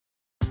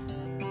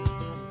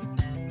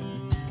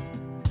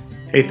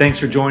Hey, thanks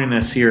for joining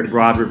us here at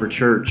Broad River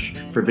Church.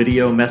 For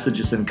video,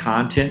 messages, and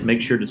content,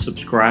 make sure to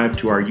subscribe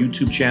to our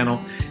YouTube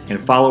channel and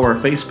follow our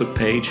Facebook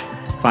page.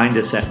 Find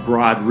us at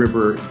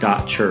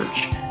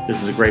broadriver.church.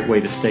 This is a great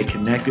way to stay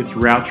connected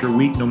throughout your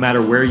week, no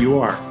matter where you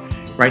are.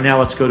 Right now,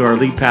 let's go to our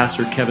lead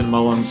pastor, Kevin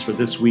Mullins, for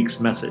this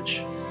week's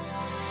message.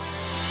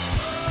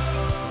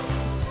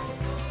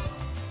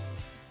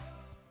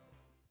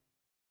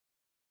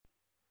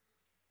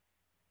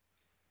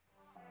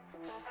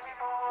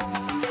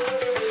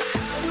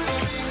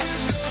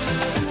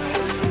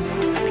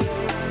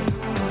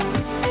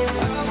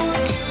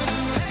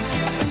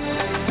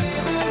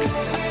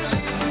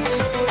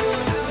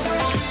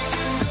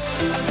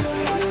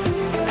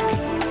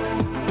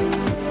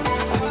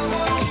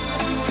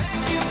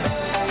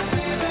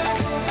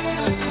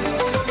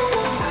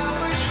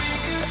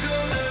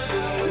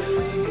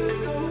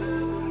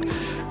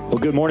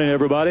 Good morning,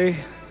 everybody.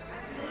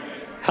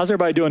 How's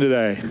everybody doing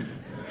today?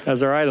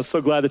 That's all right. I'm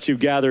so glad that you've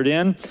gathered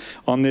in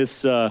on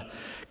this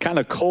kind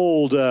of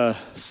cold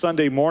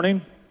Sunday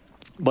morning,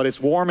 but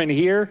it's warm in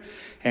here,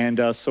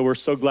 and so we're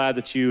so glad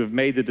that you have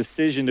made the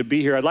decision to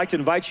be here. I'd like to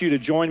invite you to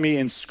join me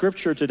in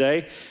Scripture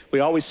today. We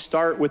always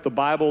start with the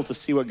Bible to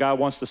see what God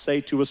wants to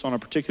say to us on a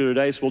particular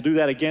day, so we'll do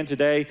that again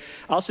today.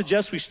 I'll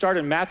suggest we start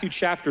in Matthew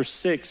chapter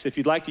 6. If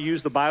you'd like to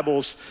use the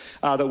Bibles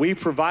that we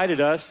provided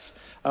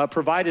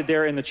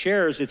there in the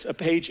chairs, it's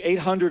page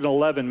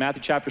 811,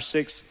 Matthew chapter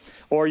 6.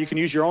 Or you can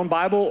use your own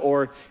Bible,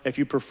 or if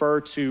you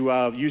prefer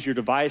to use your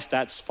device,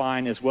 that's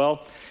fine as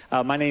well.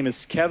 My name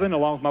is Kevin,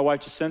 along with my wife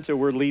Jacinta.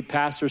 We're lead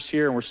pastors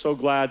here, and we're so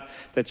glad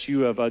that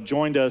you have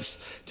joined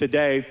us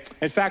today.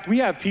 In fact, we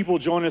have people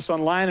join us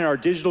online in our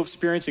digital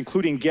experience,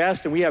 including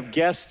guests, and we have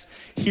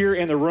guests here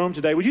in the room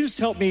today. Would you just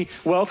help me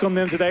welcome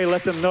them today,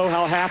 let them know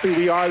how happy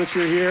we are that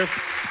you're here?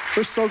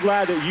 We're so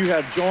glad that you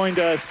have joined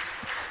us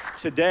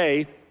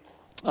today.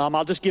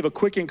 I'll just give a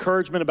quick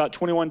encouragement about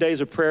 21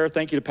 days of prayer.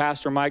 Thank you to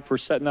Pastor Mike for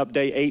setting up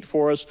day 8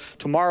 for us.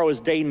 Tomorrow is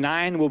day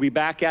 9. We'll be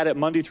back at it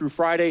Monday through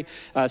Friday,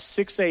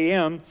 6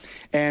 a.m.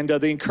 And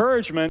the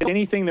encouragement,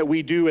 anything that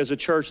we do as a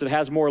church that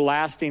has more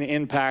lasting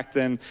impact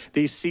than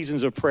these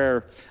seasons of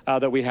prayer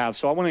that we have.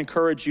 So I want to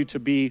encourage you to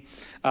be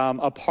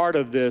a part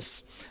of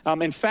this.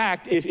 In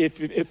fact,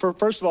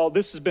 first of all,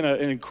 this has been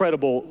an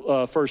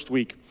incredible first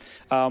week.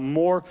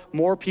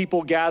 More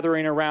people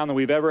gathering around than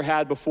we've ever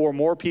had before,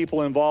 more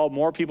people involved,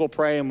 more people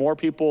praying, more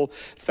people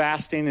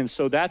fasting, and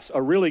so that's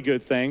a really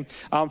good thing.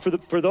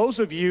 For those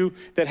of you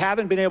that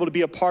haven't been able to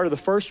be a part of the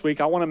first week,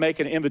 I want to make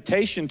an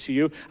invitation to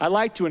you. I'd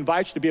like to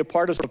invite you to be a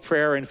part of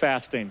prayer and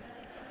fasting.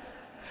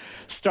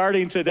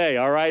 Starting today,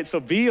 all right? So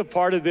be a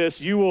part of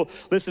this. You will,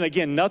 listen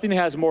again, nothing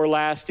has more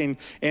lasting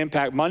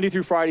impact. Monday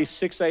through Friday,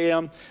 6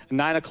 a.m.,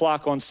 9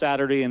 o'clock on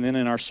Saturday, and then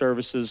in our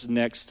services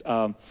next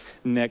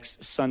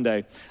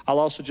Sunday. I'll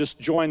also just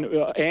join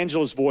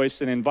Angela's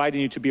voice in inviting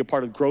you to be a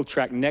part of Growth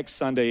Track next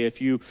Sunday. If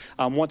you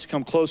want to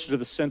come closer to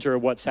the center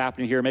of what's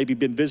happening here, maybe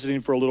been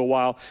visiting for a little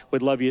while,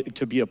 we'd love you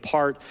to be a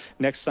part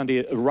next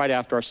Sunday right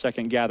after our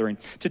second gathering.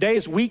 Today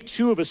is week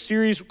 2 of a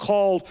series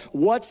called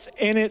What's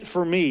in It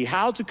for Me?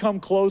 How to come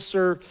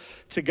closer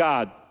to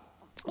God.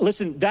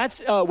 Listen,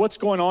 that's what's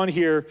going on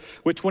here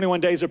with 21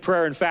 days of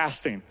prayer and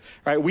fasting,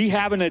 right? We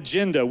have an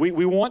agenda.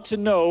 We want to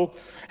know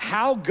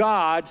how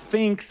God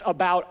thinks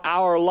about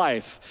our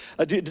life.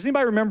 Does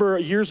anybody remember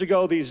years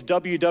ago these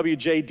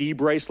WWJD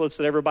bracelets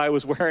that everybody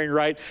was wearing,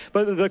 right?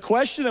 But the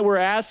question that we're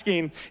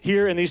asking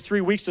here in these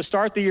 3 weeks to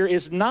start the year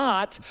is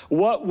not,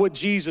 what would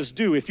Jesus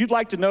do? If you'd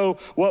like to know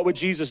what would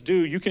Jesus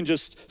do, you can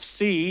just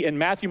see in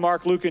Matthew,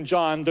 Mark, Luke, and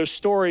John, there's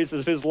stories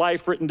of his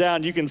life written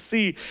down. You can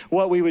see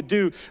what we would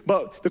do.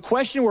 But the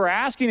question we're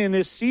asking in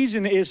this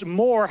season is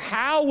more,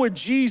 how would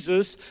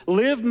Jesus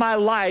live my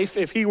life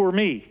if he were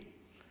me?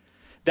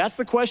 That's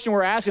the question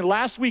we're asking.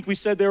 Last week we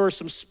said there were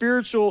some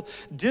spiritual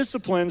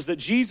disciplines that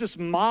Jesus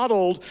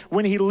modeled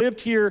when he lived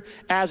here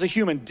as a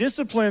human.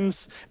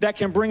 Disciplines that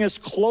can bring us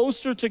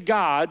closer to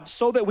God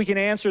so that we can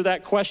answer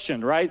that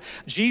question, right?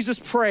 Jesus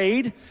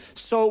prayed,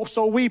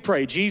 so we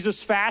pray.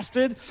 Jesus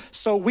fasted,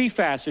 so we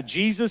fasted.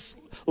 Jesus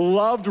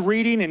loved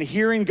reading and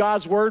hearing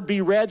God's word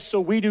be read, so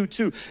we do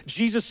too.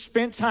 Jesus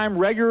spent time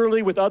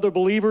regularly with other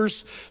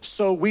believers,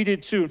 so we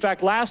did too. In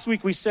fact, last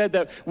week we said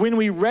that when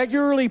we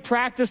regularly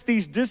practice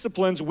these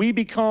disciplines, we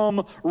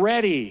become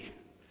ready.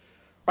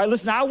 Right,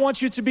 listen, I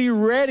want you to be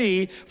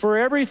ready for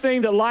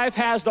everything that life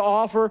has to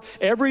offer,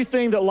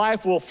 everything that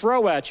life will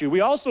throw at you.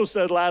 We also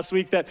said last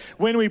week that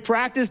when we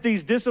practice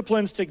these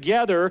disciplines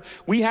together,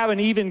 we have an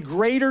even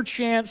greater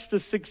chance to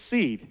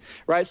succeed,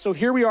 right? So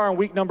here we are in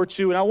week number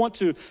 2, and I want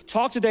to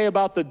talk today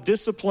about the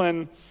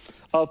discipline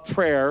of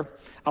prayer.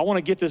 I want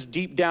to get this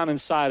deep down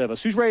inside of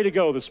us. Who's ready to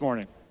go this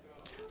morning?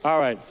 All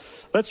right,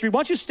 let's read. Why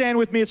don't you stand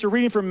with me? It's a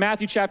reading from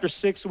Matthew chapter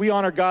 6. We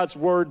honor God's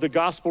word, the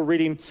gospel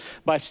reading,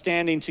 by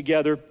standing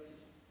together.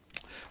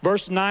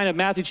 Verse 9 of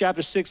Matthew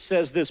chapter 6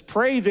 says this: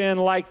 "Pray then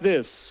like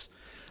this: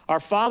 Our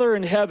Father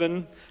in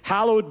heaven,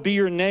 hallowed be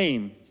your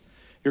name.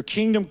 Your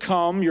kingdom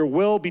come, your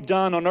will be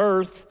done on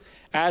earth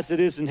as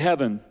it is in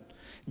heaven.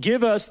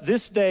 Give us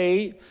this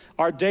day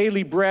our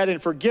daily bread,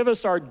 and forgive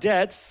us our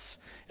debts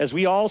as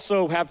we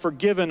also have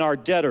forgiven our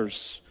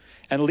debtors.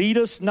 And lead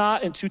us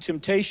not into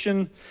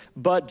temptation,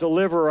 but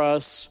deliver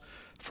us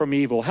from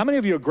evil. How many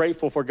of you are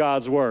grateful for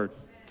God's word?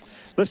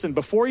 Listen,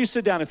 before you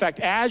sit down, in fact,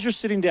 as you're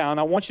sitting down,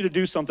 I want you to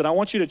do something. I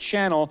want you to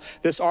channel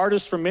this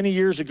artist from many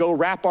years ago,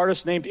 rap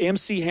artist named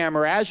MC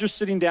Hammer. As you're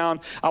sitting down,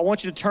 I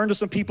want you to turn to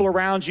some people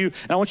around you,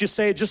 and I want you to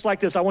say it just like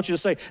this. I want you to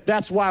say,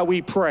 that's why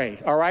we pray.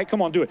 All right,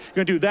 come on, do it. You're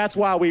going to do, that's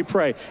why we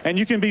pray. And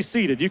you can be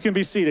seated. You can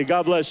be seated.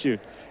 God bless you.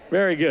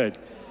 Very good.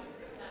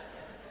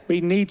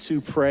 We need to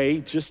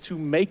pray just to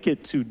make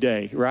it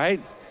today, right?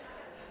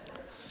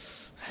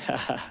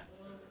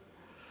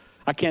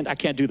 I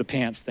can't do the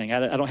pants thing.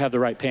 I don't have the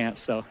right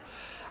pants, so.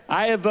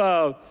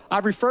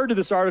 I've referred to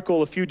this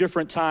article a few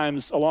different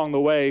times along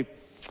the way.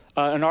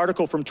 An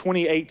article from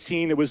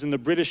 2018 that was in the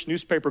British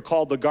newspaper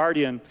called The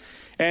Guardian.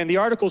 And the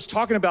article is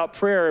talking about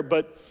prayer,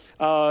 but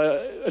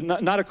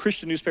not a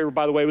Christian newspaper,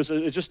 by the way. It was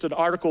just an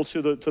article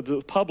to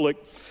the public.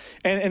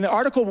 And the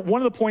article,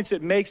 one of the points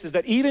it makes is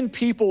that even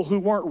people who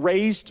weren't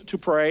raised to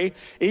pray,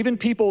 even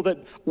people that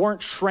weren't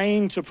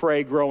trained to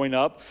pray growing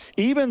up,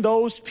 even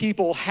those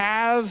people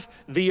have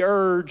the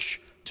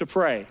urge to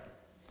pray.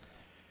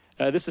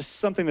 This is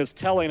something that's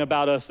telling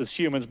about us as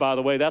humans, by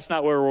the way. That's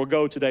not where we'll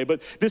go today.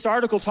 But this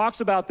article talks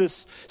about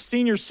this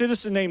senior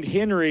citizen named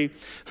Henry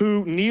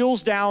who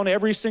kneels down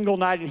every single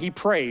night and he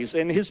prays.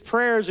 And his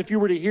prayers, if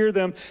you were to hear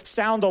them,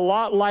 sound a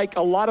lot like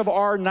a lot of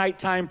our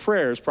nighttime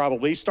prayers,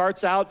 probably. He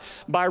starts out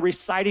by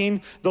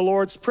reciting the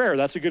Lord's Prayer.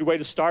 That's a good way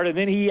to start. And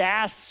then he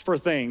asks for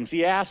things.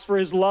 He asks for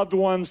his loved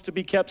ones to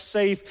be kept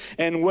safe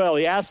and well.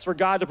 He asks for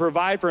God to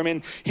provide for him.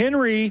 And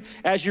Henry,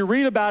 as you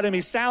read about him,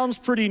 he sounds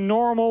pretty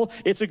normal.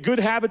 It's a good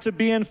habit to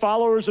be in.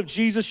 Followers of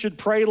Jesus should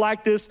pray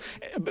like this.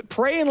 But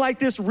praying like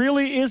this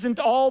really isn't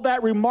all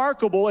that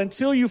remarkable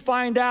until you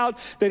find out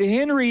that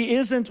Henry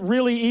isn't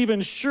really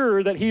even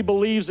sure that he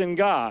believes in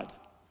God.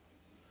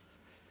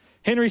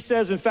 Henry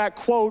says, in fact,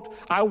 quote,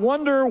 "I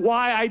wonder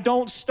why I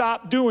don't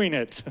stop doing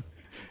it,"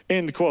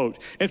 end quote.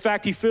 In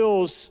fact,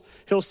 he'll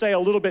say a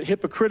little bit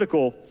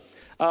hypocritical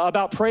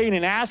about praying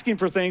and asking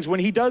for things when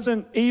he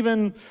doesn't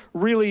even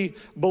really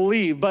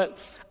believe. But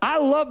I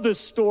love this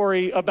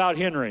story about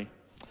Henry,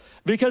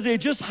 because it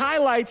just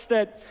highlights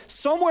that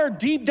somewhere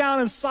deep down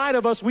inside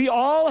of us, we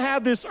all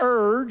have this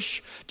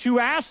urge to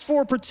ask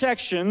for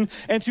protection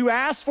and to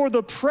ask for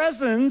the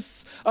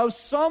presence of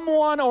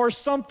someone or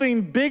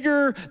something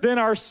bigger than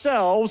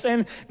ourselves.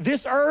 And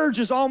this urge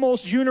is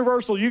almost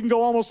universal. You can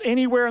go almost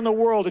anywhere in the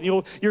world and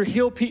you'll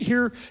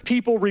hear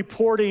people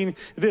reporting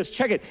this.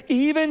 Check it.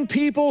 Even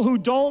people who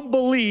don't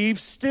believe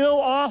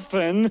still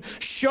often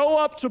show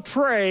up to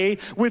pray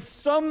with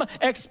some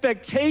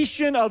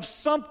expectation of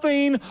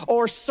something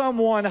or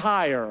someone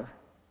higher.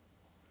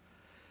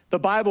 The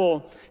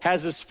Bible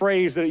has this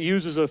phrase that it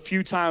uses a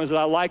few times that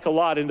I like a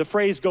lot, and the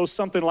phrase goes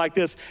something like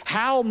this: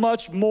 how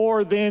much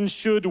more then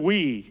should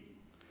we?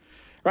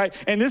 Right?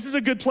 And this is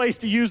a good place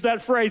to use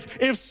that phrase.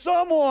 If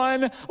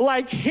someone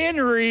like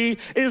Henry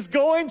is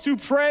going to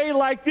pray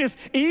like this,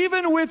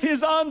 even with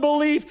his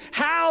unbelief,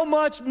 how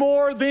much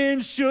more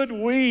then should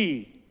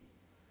we?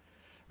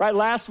 Right?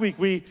 Last week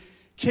we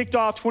kicked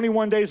off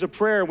 21 days of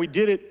prayer, and we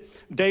did it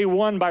day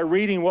one by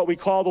reading what we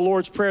call the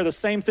Lord's Prayer. The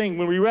same thing.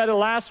 When we read it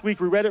last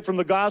week, we read it from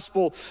the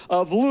Gospel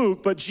of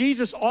Luke, but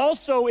Jesus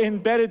also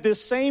embedded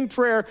this same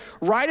prayer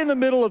right in the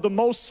middle of the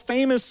most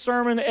famous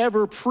sermon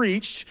ever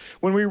preached.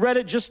 When we read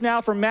it just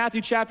now from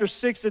Matthew chapter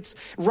 6, it's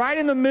right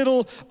in the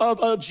middle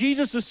of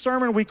Jesus'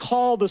 sermon we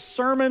call the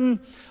Sermon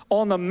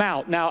on the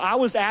Mount. Now, I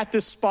was at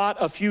this spot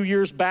a few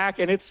years back,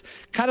 and it's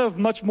kind of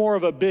much more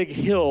of a big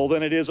hill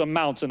than it is a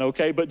mountain,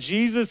 okay? But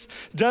Jesus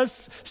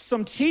does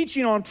some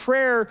teaching on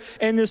prayer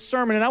in this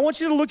sermon, and I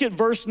want you to look at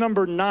verse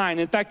number 9.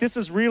 In fact,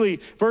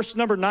 verse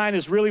number 9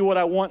 is really what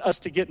I want us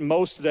to get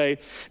most today.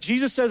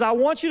 Jesus says, I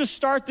want you to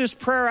start this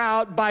prayer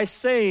out by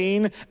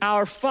saying,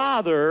 "Our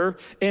Father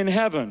in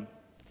heaven."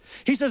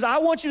 He says, I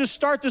want you to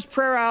start this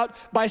prayer out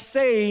by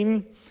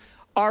saying,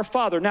 "Our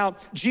Father." Now,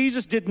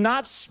 Jesus did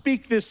not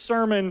speak this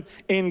sermon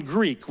in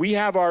Greek. We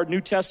have our New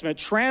Testament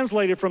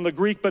translated from the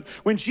Greek, but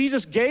when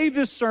Jesus gave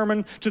this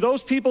sermon to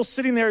those people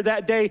sitting there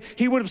that day,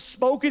 he would have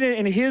spoken it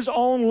in his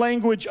own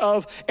language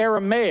of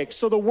Aramaic.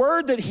 So the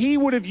word that he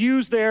would have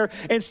used there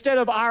instead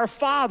of "our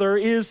Father"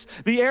 is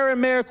the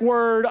Aramaic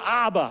word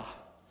Abba.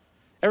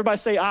 Everybody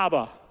say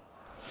Abba.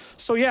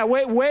 So yeah,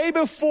 way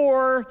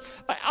before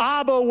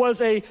ABBA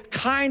was a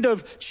kind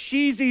of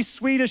cheesy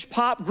Swedish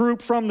pop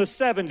group from the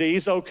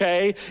 70s,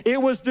 okay?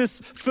 It was this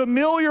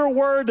familiar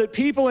word that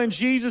people in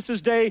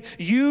Jesus' day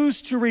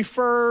used to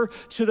refer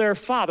to their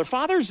father.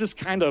 Father is just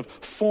kind of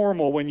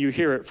formal when you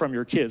hear it from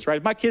your kids, right?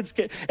 If my kids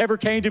ever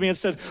came to me and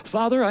said,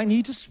 "Father, I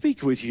need to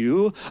speak with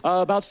you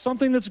about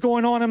something that's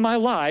going on in my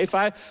life,"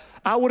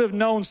 I would have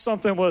known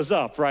something was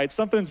up, right?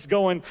 Something's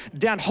going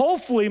down.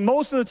 Hopefully,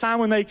 most of the time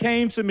when they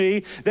came to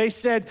me, they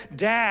said,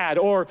 dad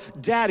or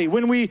daddy.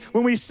 When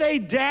we say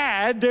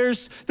dad,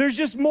 there's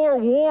just more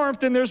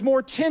warmth and there's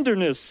more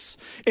tenderness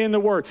in the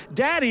word.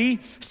 Daddy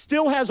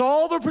still has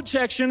all the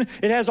protection.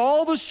 It has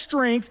all the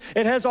strength.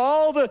 It has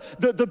all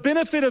the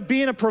benefit of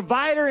being a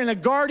provider and a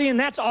guardian.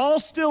 That's all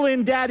still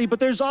in daddy, but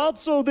there's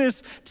also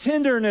this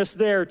tenderness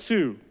there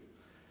too.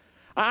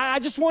 I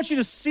just want you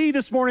to see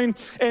this morning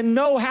and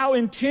know how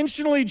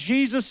intentionally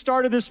Jesus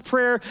started this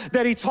prayer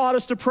that he taught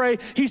us to pray.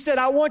 He said,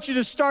 I want you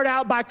to start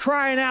out by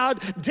crying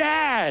out,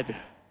 Dad,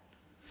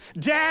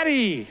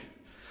 Daddy,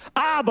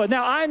 Abba.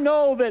 Now, I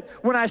know that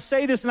when I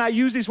say this and I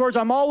use these words,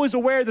 I'm always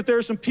aware that there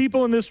are some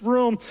people in this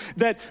room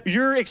that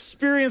your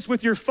experience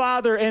with your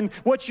father and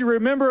what you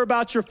remember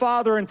about your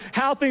father and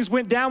how things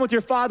went down with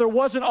your father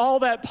wasn't all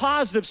that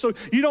positive. So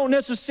you don't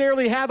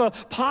necessarily have a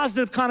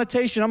positive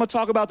connotation. I'm going to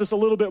talk about this a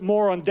little bit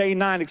more on day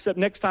 9, except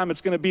next time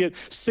it's going to be at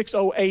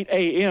 6:08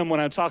 a.m. when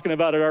I'm talking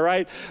about it, all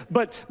right?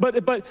 But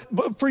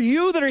for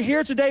you that are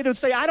here today that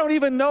say, I don't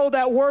even know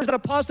that word is that a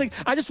positive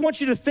thing, I just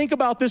want you to think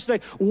about this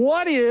today.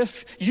 What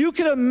if you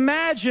could imagine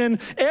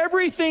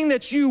everything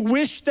that you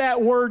wish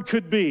that word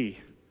could be?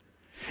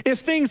 If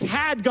things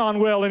had gone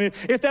well and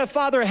if that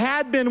father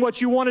had been what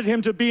you wanted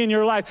him to be in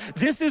your life,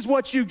 this is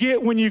what you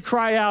get when you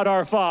cry out,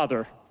 Our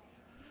Father.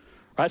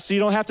 Right, so you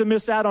don't have to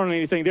miss out on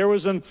anything. There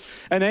was an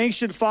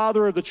ancient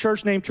father of the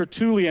church named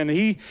Tertullian.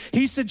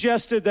 He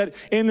suggested that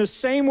in the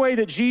same way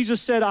that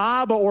Jesus said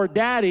Abba or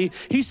Daddy,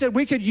 he said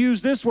we could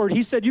use this word.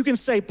 He said you can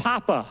say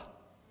Papa.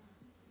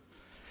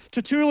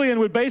 Tertullian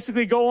would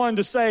basically go on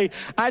to say,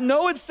 I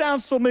know it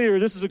sounds familiar.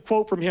 This is a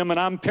quote from him, and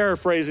I'm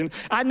paraphrasing.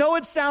 I know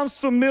it sounds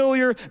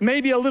familiar,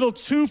 maybe a little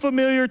too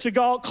familiar to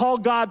call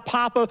God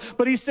Papa,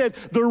 but he said,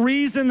 the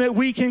reason that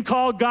we can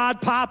call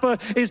God Papa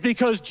is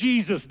because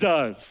Jesus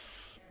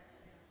does.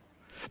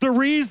 The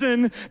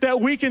reason that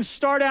we can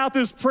start out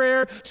this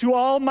prayer to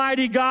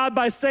Almighty God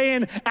by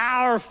saying,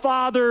 Our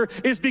Father,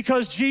 is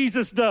because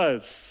Jesus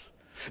does.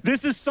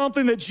 This is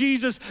something that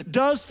Jesus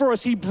does for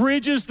us. He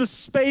bridges the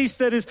space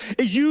that is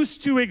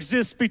used to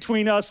exist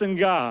between us and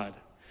God.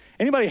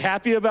 Anybody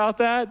happy about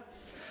that?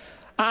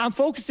 I'm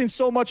focusing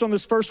so much on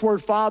this first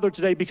word, Father,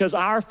 today because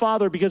Our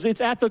Father, because it's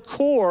at the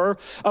core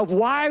of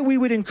why we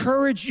would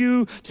encourage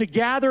you to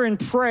gather and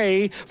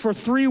pray for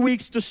 3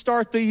 weeks to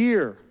start the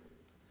year.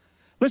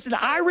 Listen,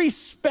 I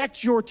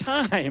respect your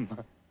time.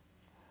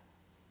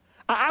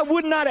 I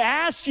would not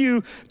ask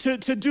you to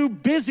do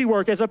busy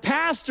work. As a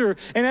pastor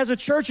and as a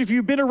church, if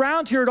you've been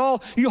around here at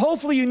all,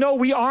 hopefully you know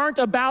we aren't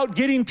about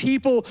getting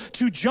people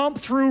to jump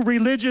through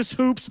religious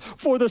hoops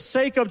for the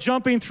sake of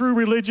jumping through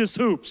religious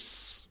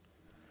hoops.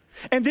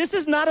 And this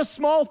is not a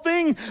small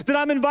thing that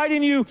I'm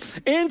inviting you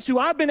into.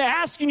 I've been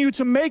asking you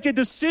to make a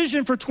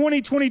decision for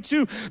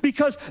 2022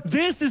 because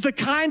this is the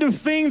kind of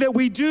thing that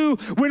we do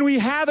when we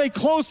have a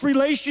close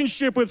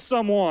relationship with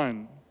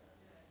someone.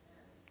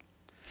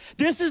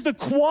 This is the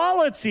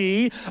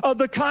quality of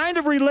the kind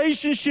of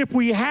relationship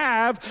we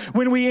have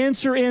when we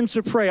enter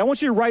into pray. I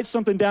want you to write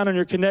something down on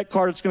your Connect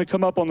card. It's going to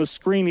come up on the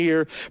screen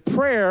here.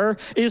 Prayer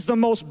is the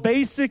most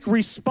basic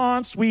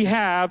response we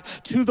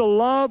have to the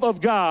love of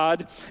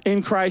God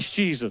in Christ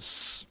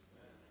Jesus.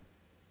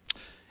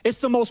 It's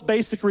the most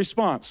basic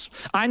response.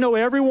 I know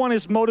everyone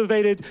is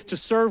motivated to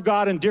serve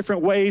God in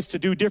different ways, to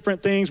do different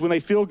things when they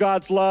feel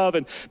God's love,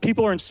 and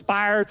people are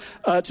inspired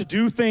to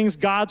do things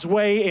God's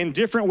way in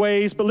different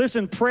ways. But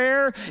listen,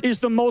 prayer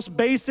is the most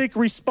basic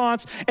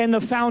response, and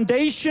the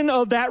foundation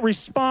of that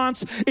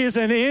response is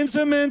an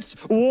intimate,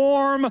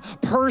 warm,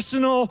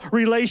 personal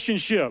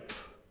relationship.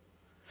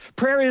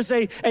 Prayer is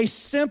a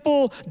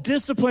simple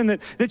discipline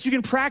that you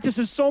can practice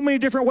in so many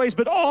different ways,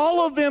 but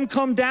all of them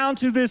come down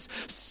to this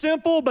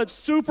simple but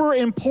super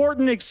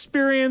important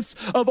experience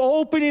of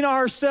opening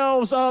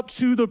ourselves up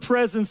to the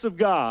presence of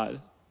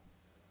God.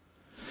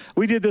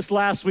 We did this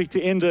last week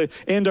to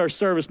end our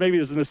service. Maybe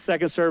it was in the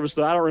second service,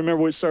 though I don't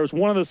remember which service.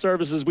 One of the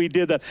services we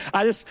did that.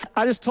 I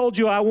just told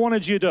you I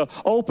wanted you to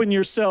open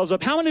yourselves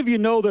up. How many of you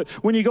know that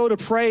when you go to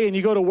pray and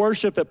you go to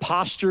worship that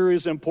posture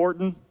is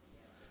important?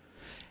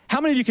 How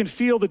many of you can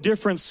feel the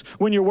difference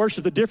when you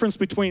worship, the difference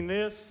between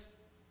this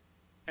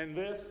and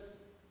this?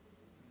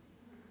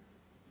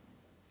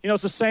 You know,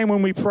 it's the same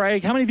when we pray.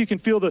 How many of you can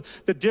feel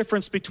the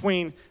difference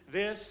between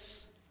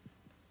this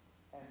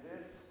and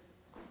this?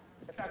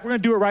 In fact, we're going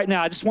to do it right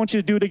now. I just want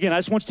you to do it again. I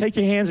just want you to take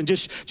your hands and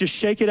just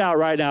shake it out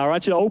right now. I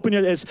want you to open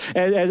it,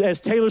 as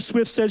Taylor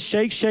Swift said,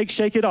 shake, shake,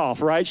 shake it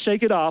off, right?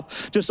 Shake it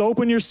off. Just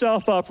open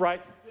yourself up,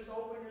 right?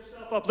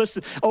 Up.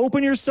 Listen,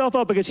 open yourself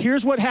up, because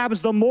here's what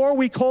happens. The more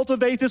we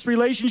cultivate this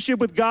relationship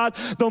with God,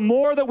 the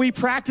more that we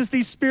practice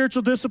these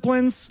spiritual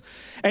disciplines.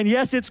 And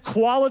yes, it's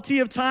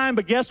quality of time,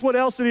 but guess what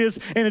else it is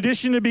in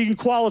addition to being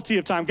quality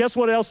of time? Guess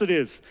what else it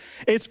is?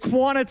 It's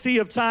quantity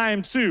of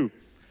time too.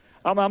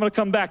 I'm going to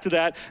come back to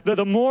that.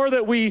 The more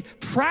that we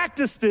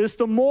practice this,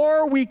 the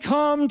more we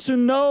come to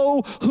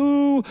know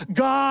who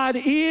God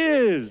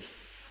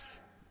is.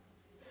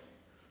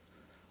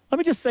 Let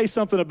me just say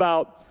something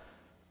about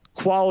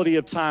quality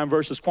of time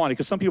versus quantity.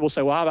 Because some people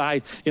say, well,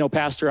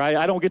 Pastor,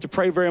 I don't get to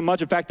pray very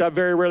much. In fact, I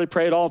very rarely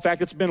pray at all. In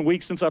fact, it's been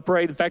weeks since I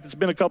prayed. In fact, it's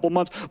been a couple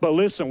months. But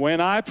listen,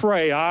 when I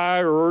pray, I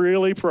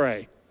really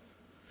pray.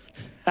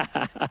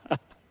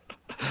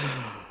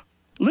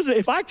 Listen,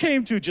 if I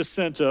came to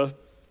Jacinta's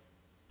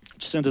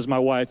my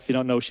wife, if you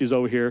don't know, she's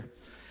over here.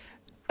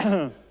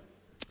 I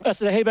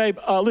said, hey, babe,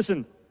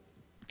 listen,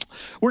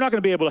 we're not going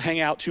to be able to hang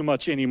out too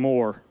much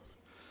anymore.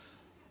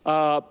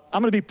 I'm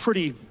going to be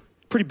pretty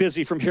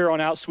busy from here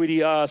on out, sweetie.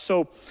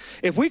 So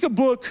if we could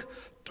book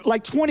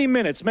like 20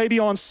 minutes, maybe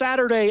on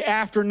Saturday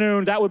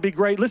afternoon, that would be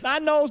great. Listen, I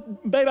know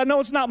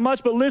it's not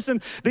much, but listen,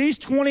 these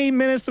 20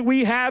 minutes that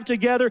we have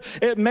together,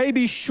 it may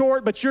be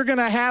short, but you're going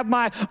to have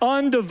my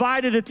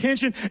undivided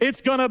attention.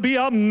 It's going to be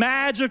a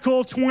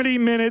magical 20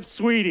 minutes,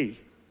 sweetie.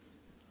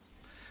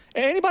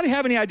 Anybody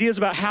have any ideas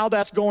about how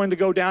that's going to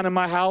go down in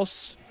my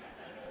house?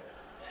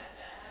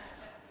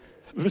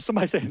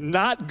 Somebody say,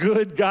 not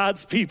good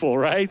God's people,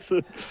 right?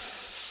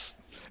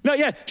 No,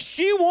 yeah,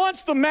 she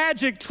wants the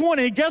magic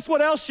 20. Guess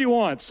what else she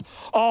wants?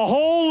 A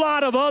whole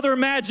lot of other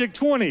magic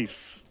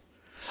 20s.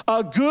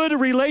 A good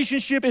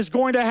relationship is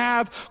going to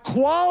have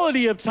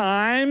quality of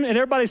time, and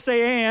everybody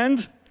say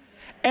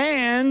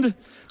and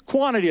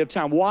quantity of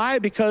time. Why?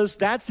 Because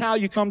that's how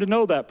you come to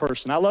know that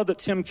person. I love that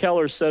Tim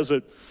Keller says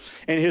it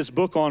in his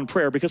book on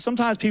prayer, because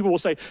sometimes people will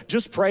say,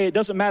 just pray. It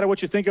doesn't matter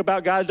what you think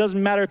about God. It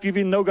doesn't matter if you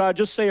even know God.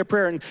 Just say a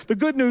prayer. And the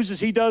good news is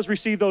he does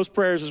receive those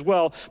prayers as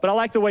well. But I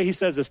like the way he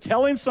says this.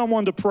 Telling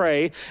someone to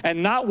pray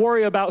and not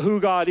worry about who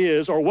God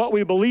is or what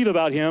we believe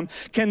about him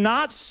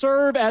cannot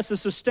serve as a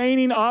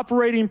sustaining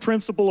operating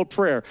principle of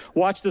prayer.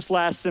 Watch this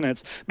last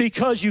sentence.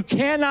 Because you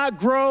cannot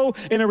grow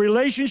in a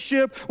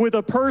relationship with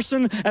a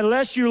person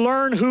unless you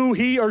learn who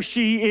he or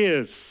she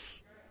is.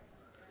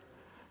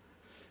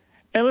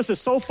 And listen,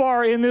 so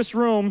far in this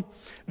room,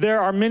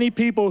 there are many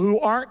people who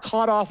aren't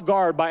caught off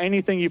guard by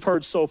anything you've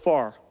heard so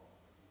far.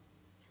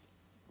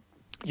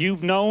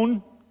 You've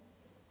known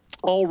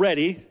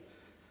already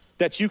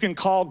that you can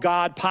call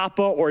God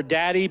Papa or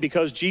Daddy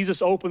because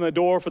Jesus opened the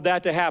door for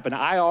that to happen.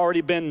 I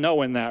already been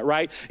knowing that,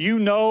 right? You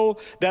know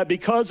that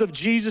because of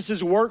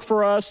Jesus' work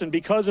for us and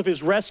because of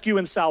his rescue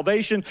and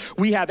salvation,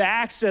 we have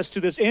access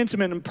to this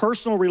intimate and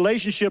personal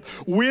relationship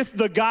with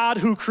the God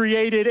who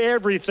created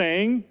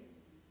everything.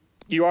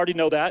 You already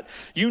know that.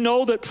 You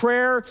know that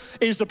prayer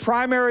is the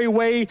primary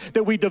way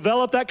that we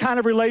develop that kind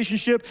of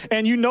relationship.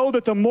 And you know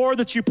that the more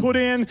that you put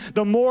in,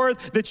 the more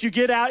that you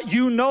get out.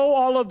 You know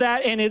all of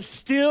that, and it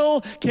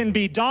still can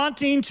be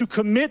daunting to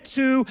commit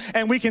to,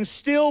 and we can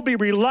still be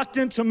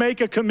reluctant to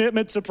make a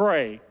commitment to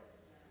pray.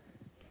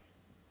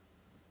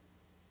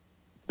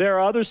 There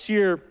are others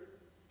here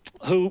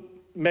who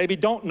maybe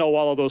don't know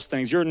all of those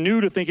things. You're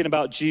new to thinking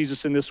about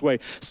Jesus in this way.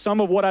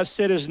 Some of what I've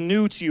said is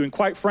new to you. And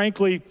quite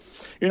frankly,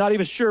 you're not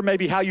even sure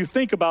maybe how you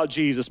think about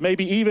Jesus.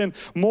 Maybe even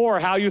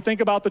more how you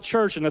think about the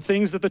church and the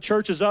things that the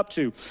church is up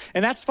to.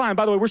 And that's fine.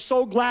 By the way, we're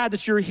so glad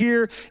that you're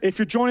here. If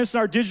you're joining us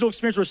in our digital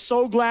experience, we're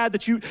so glad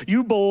that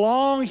you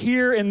belong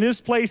here in this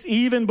place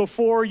even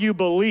before you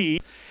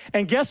believe.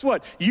 And guess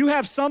what? You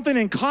have something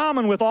in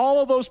common with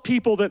all of those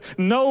people that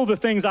know the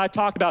things I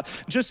talk about,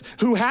 just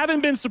who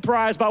haven't been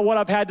surprised by what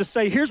I've had to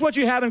say. Here's what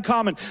you have in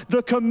common.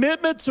 The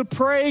commitment to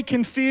pray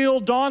can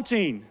feel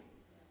daunting.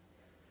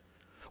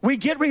 We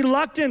get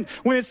reluctant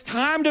when it's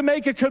time to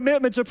make a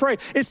commitment to pray.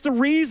 It's the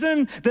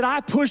reason that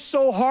I pushed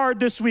so hard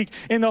this week.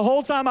 And the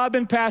whole time I've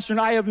been pastoring,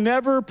 I have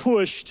never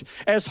pushed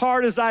as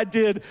hard as I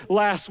did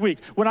last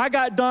week. When I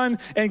got done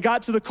and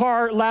got to the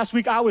car last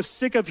week, I was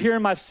sick of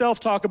hearing myself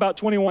talk about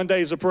 21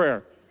 days of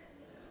prayer.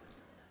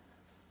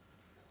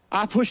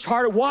 I pushed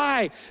harder.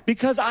 Why?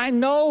 Because I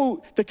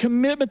know the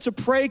commitment to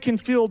pray can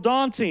feel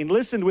daunting.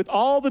 Listen, with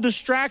all the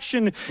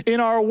distraction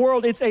in our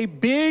world, it's a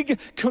big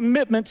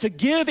commitment to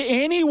give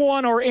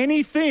anyone or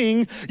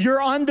anything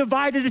your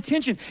undivided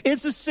attention.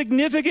 It's a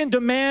significant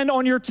demand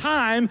on your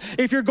time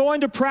if you're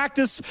going to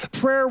practice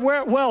prayer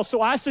well. So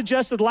I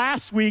suggested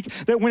last week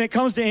that when it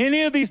comes to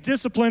any of these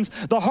disciplines,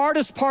 the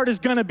hardest part is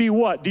going to be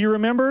what? Do you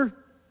remember?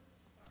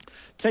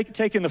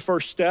 Taking the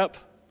first step.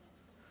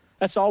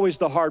 That's always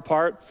the hard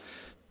part.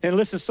 And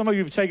listen, some of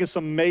you have taken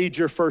some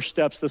major first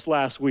steps this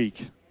last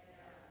week.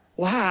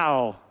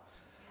 Wow.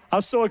 I'm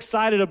so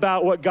excited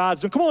about what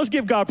God's doing. Come on, let's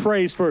give God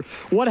praise for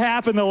what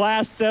happened the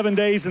last 7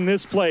 days in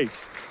this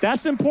place.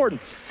 That's important.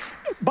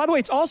 By the way,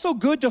 it's also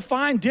good to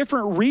find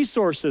different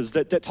resources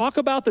that talk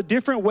about the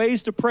different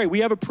ways to pray. We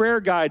have a prayer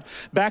guide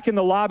back in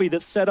the lobby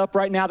that's set up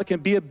right now that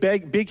can be a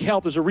big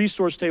help. There's a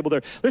resource table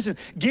there. Listen,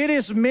 get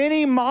as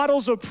many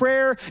models of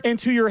prayer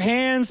into your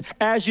hands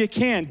as you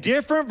can.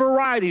 Different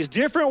varieties,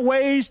 different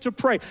ways to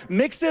pray.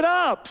 Mix it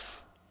up.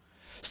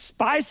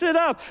 Spice it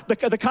up.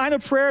 The kind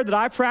of prayer that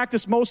I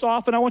practice most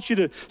often, I want you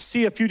to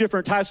see a few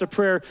different types of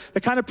prayer.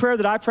 The kind of prayer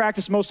that I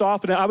practice most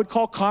often, I would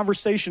call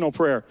conversational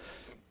prayer.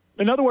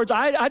 In other words,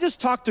 I just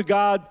talk to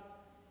God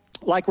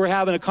like we're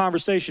having a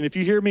conversation. If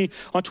you hear me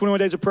on 21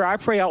 Days of Prayer, I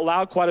pray out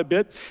loud quite a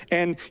bit.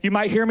 And you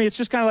might hear me, it's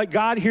just kind of like,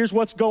 God, here's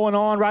what's going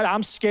on, right?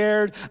 I'm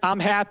scared, I'm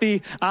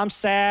happy, I'm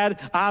sad,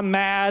 I'm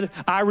mad,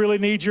 I really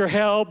need your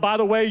help. By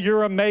the way,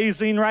 you're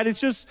amazing, right?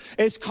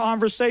 It's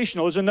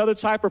conversational. There's another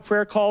type of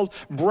prayer called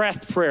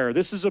breath prayer.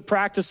 This is a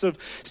practice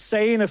of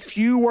saying a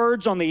few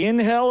words on the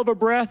inhale of a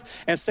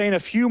breath and saying a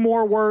few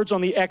more words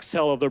on the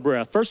exhale of the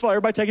breath. First of all,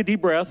 everybody take a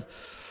deep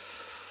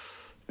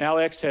breath. Now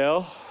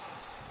exhale.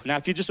 Now,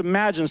 if you just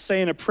imagine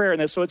saying a prayer,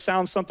 and so it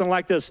sounds something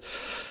like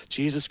this: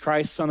 Jesus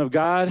Christ, Son of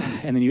God,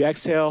 and then you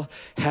exhale,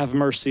 have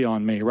mercy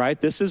on me, right?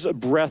 This is a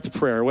breath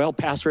prayer. Well,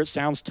 Pastor, it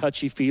sounds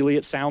touchy-feely.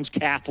 It sounds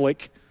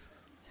Catholic.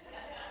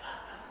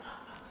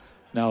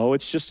 No,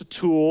 it's just a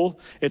tool.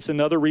 It's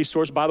another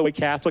resource. By the way,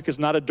 Catholic is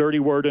not a dirty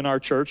word in our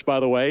church, by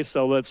the way,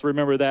 so let's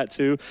remember that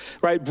too,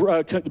 right?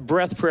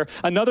 Breath prayer.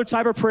 Another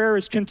type of prayer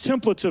is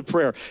contemplative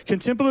prayer.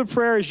 Contemplative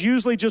prayer is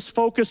usually just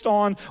focused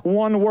on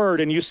one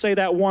word, and you say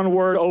that one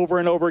word over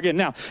and over again.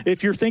 Now,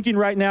 if you're thinking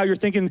right now, you're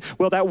thinking,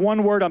 well, that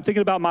one word, I'm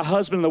thinking about my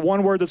husband, and the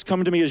one word that's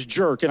coming to me is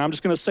jerk, and I'm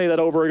just going to say that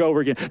over and over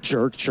again.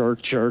 Jerk,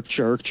 jerk, jerk,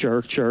 jerk,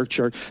 jerk, jerk,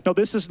 jerk. No,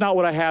 this is not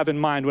what I have in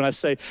mind when I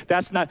say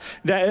that's not,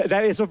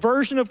 that is a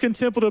version of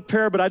contemplative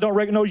prayer, but I don't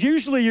know.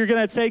 Usually you're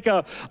going to take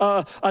a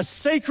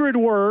sacred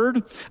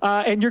word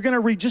and you're going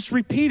to just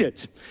repeat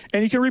it.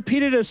 And you can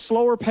repeat it at a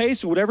slower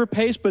pace or whatever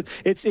pace, but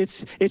it's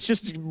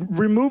just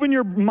removing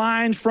your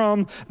mind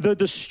from the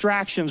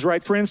distractions,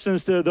 right? For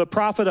instance, the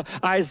prophet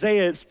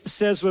Isaiah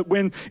says that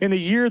when in the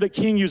year that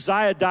King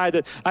Uzziah died,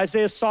 that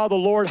Isaiah saw the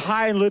Lord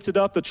high and lifted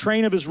up. The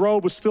train of his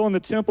robe was filling the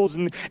temples.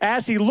 And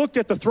as he looked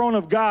at the throne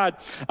of God,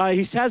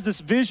 he has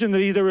this vision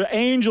that there were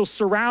angels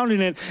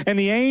surrounding it, and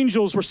the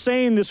angels were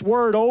saying this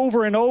word over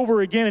and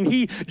over again, and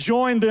he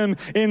joined them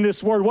in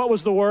this word. What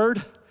was the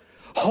word?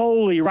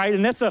 Holy, right?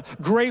 And that's a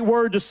great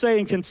word to say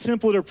in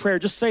contemplative prayer,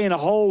 just saying a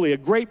holy, a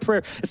great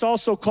prayer. It's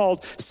also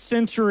called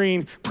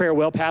centering prayer.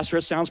 Well, Pastor,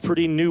 it sounds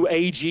pretty new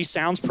agey,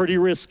 sounds pretty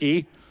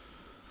risky.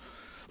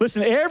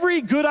 Listen,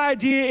 every good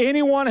idea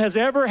anyone has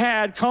ever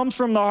had comes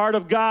from the heart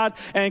of God,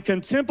 and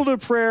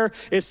contemplative prayer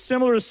is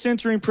similar to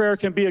centering prayer,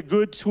 can be a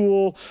good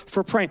tool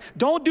for praying.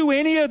 Don't do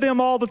any of them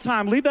all the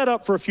time. Leave that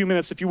up for a few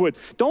minutes if you would.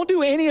 Don't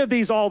do any of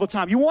these all the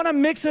time. You want to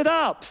mix it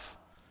up.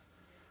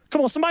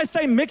 Come on, somebody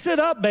say, mix it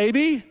up,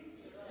 baby.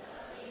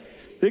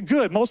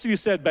 Good. Most of you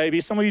said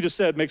baby. Some of you just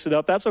said mix it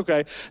up. That's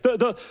okay.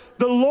 The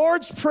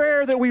Lord's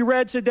Prayer that we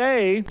read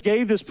today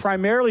gave this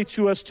primarily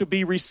to us to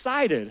be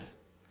recited.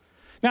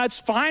 Now,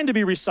 it's fine to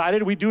be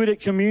recited. We do it at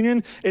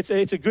communion. It's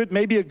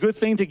maybe a good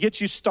thing to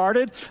get you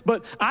started.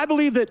 But I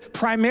believe that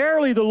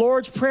primarily the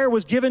Lord's Prayer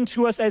was given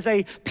to us as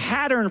a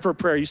pattern for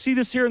prayer. You see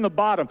this here in the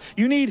bottom.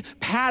 You need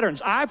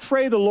patterns. I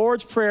pray the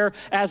Lord's Prayer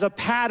as a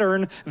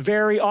pattern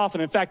very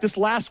often. In fact, this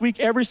last week,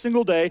 every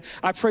single day,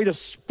 I prayed a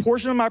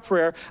portion of my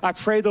prayer. I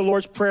prayed the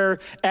Lord's Prayer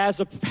as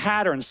a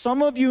pattern.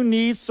 Some of you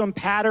need some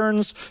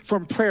patterns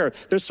from prayer.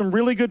 There's some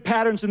really good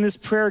patterns in this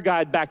prayer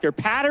guide back there.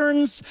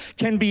 Patterns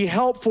can be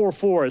helpful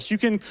for us. You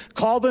can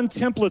call them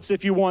templates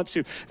if you want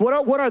to.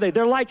 What are they?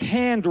 They're like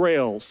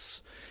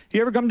handrails. You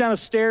ever come down the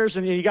stairs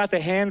and you got the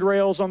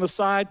handrails on the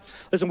side?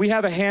 Listen, we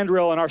have a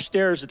handrail on our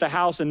stairs at the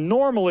house, and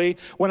normally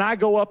when I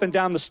go up and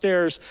down the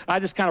stairs, I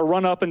just kind of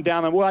run up and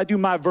down them. Well, I do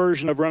my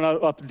version of run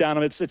up and down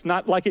them. It's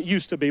not like it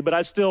used to be, but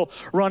I still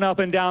run up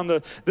and down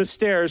the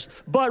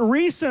stairs. But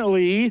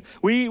recently,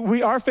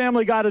 our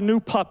family got a new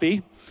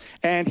puppy.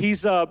 And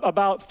he's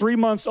about 3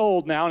 months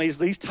old now, and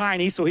he's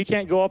tiny, so he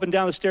can't go up and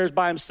down the stairs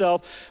by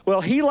himself.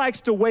 Well, he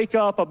likes to wake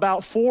up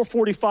about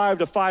 4:45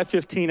 to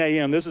 5:15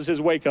 a.m. This is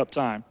his wake-up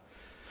time.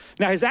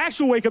 Now, his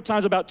actual wake-up time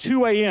is about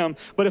 2 a.m.,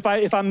 but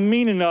if I'm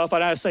mean enough,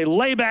 I'd say,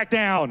 lay back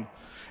down.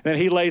 And then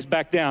he lays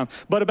back down.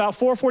 But about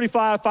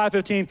 4:45,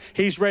 5:15,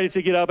 he's ready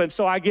to get up. And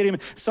so I get him.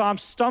 So I'm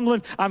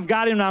stumbling. I've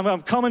got him.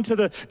 I'm coming to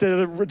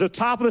the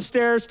top of the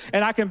stairs,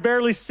 and I can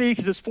barely see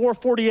because it's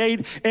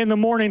 4:48 in the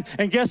morning.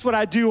 And guess what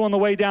I do on the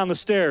way down the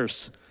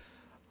stairs?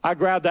 I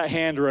grab that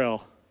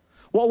handrail.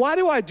 Well, why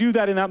do I do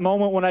that in that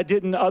moment when I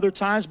didn't other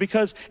times?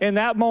 Because in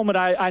that moment,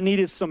 I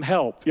needed some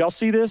help. Y'all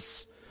see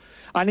this?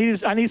 I need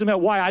some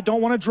help. Why? I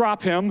don't want to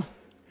drop him.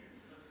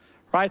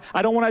 Right?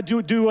 I don't want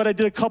to do what I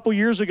did a couple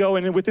years ago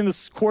and within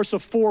the course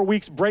of 4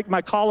 weeks break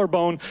my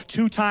collarbone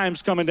 2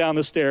 times coming down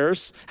the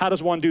stairs. How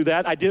does one do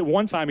that? I did it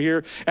one time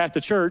here at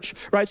the church,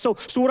 right? So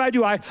what I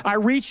do, I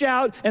reach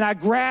out and I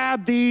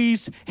grab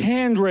these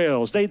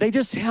handrails. They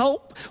just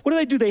help.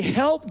 What do? They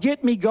help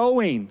get me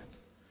going.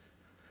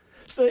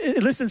 So,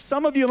 listen,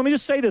 some of you, let me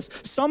just say this.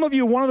 Some of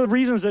you, one of the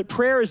reasons that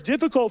prayer is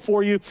difficult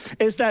for you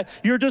is that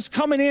you're just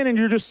coming in and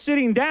you're just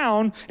sitting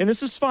down, and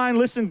this is fine.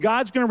 Listen,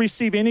 God's going to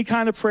receive any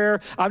kind of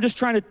prayer. I'm just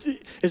trying to,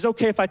 is it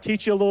okay if I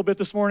teach you a little bit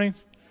this morning?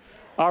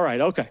 All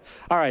right, okay.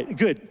 All right,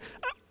 good.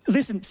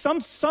 Listen, some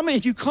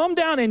if you come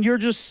down and you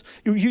just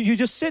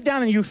sit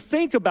down and you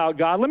think about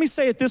God, let me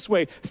say it this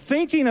way.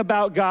 Thinking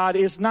about God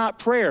is not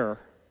prayer.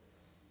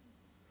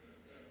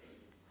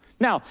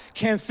 Now,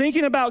 can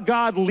thinking about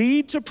God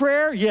lead to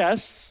prayer?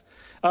 Yes.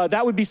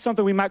 That would be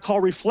something we might call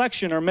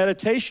reflection or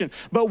meditation.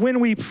 But when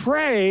we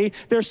pray,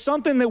 there's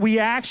something that we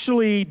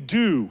actually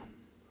do.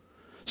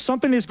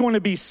 Something is going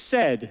to be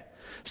said.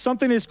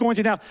 Something is going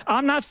to, now,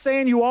 I'm not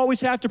saying you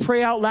always have to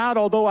pray out loud,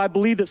 although I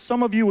believe that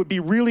some of you would be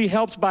really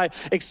helped by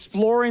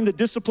exploring the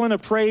discipline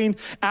of praying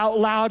out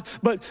loud.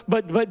 But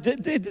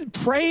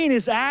praying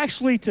is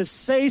actually to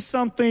say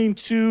something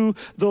to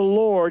the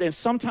Lord, and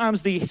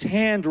sometimes these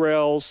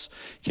handrails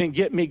can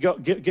get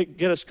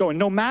us going.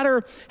 No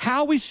matter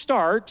how we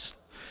start,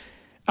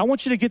 I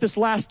want you to get this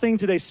last thing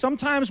today.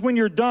 Sometimes when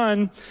you're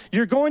done,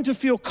 you're going to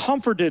feel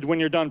comforted when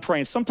you're done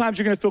praying. Sometimes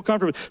you're going to feel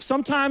comforted.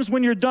 Sometimes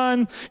when you're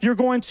done, you're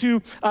going to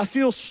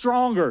feel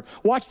stronger.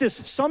 Watch this.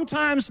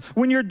 Sometimes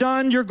when you're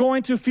done, you're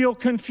going to feel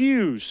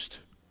confused.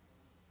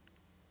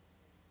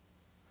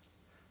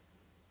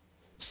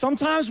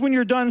 Sometimes when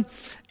you're done,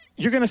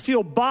 you're going to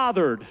feel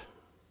bothered.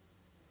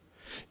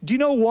 Do you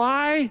know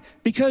why?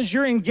 Because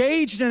you're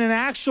engaged in an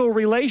actual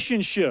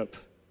relationship.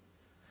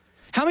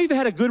 How many of you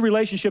had a good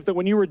relationship that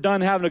when you were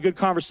done having a good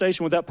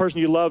conversation with that person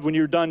you loved, when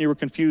you were done, you were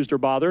confused or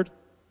bothered?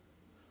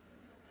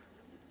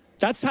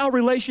 That's how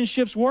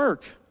relationships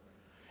work.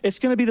 It's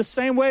going to be the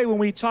same way when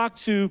we talk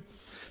to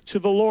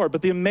the Lord.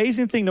 But the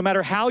amazing thing, no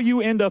matter how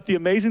you end up, the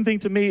amazing thing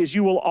to me is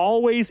you will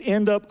always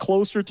end up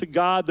closer to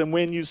God than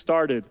when you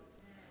started.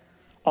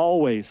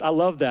 Always. I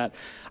love that.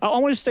 I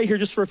want to stay here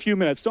just for a few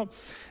minutes.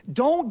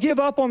 Don't give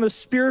up on the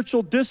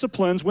spiritual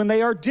disciplines when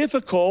they are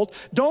difficult.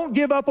 Don't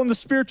give up on the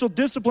spiritual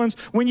disciplines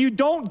when you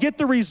don't get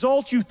the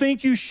results you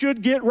think you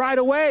should get right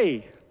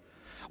away.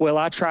 Well,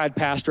 I tried,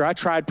 Pastor. I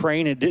tried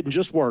praying. It didn't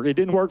just work. It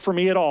didn't work for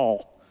me at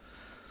all.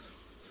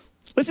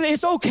 Listen,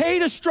 it's okay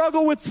to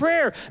struggle with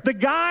prayer.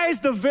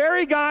 The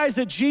very guys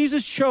that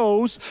Jesus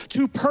chose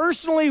to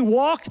personally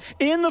walk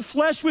in the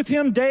flesh with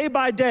him day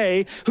by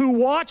day, who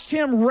watched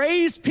him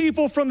raise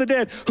people from the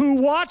dead,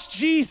 who watched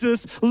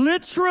Jesus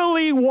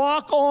literally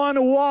walk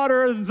on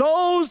water,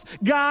 those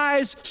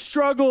guys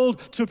struggled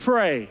to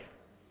pray.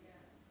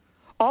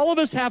 All of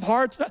us have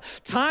hard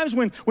times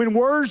when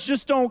words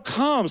just don't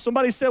come.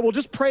 Somebody said, well,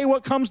 just pray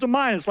what comes to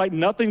mind. It's like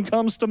nothing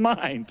comes to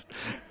mind.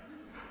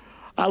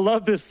 I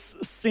love this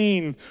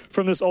scene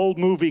from this old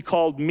movie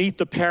called Meet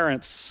the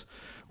Parents,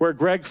 where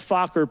Greg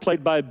Fokker,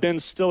 played by Ben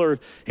Stiller,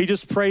 he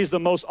just prays the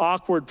most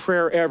awkward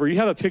prayer ever. You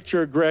have a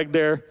picture of Greg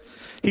there?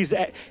 He's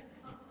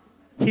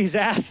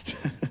asked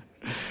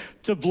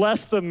to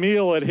bless the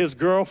meal at his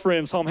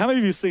girlfriend's home. How many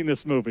of you have seen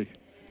this movie?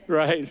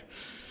 Right?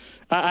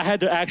 I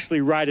had to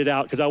actually write it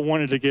out because I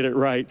wanted to get it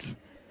right.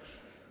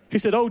 He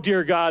said, "Oh,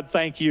 dear God,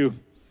 thank you.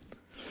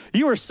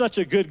 You are such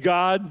a good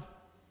God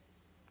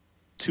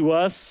to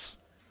us.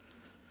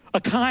 A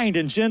kind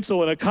and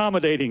gentle and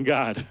accommodating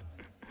God.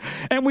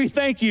 And we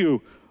thank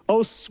you,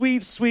 oh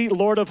sweet, sweet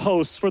Lord of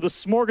hosts, for the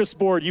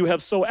smorgasbord you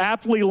have so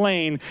aptly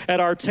lain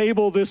at our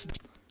table this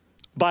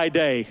by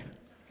day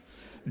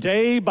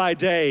by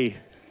day,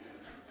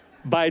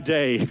 by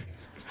day.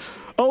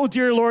 Oh,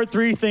 dear Lord,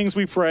 three things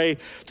we pray: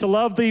 to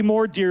love thee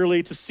more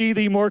dearly, to see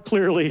thee more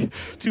clearly,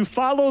 to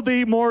follow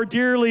thee more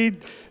dearly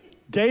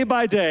day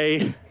by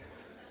day,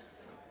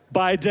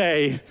 by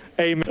day.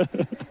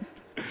 Amen."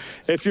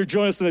 If you're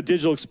joining us in the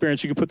digital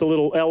experience, you can put the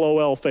little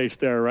LOL face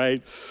there, right?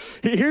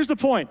 Here's the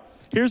point.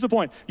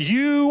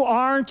 You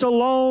aren't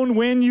alone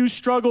when you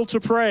struggle to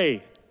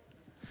pray.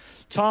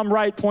 Tom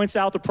Wright points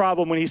out the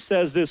problem when he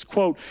says this,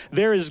 quote,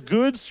 "There is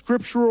good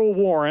scriptural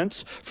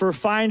warrant for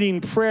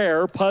finding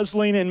prayer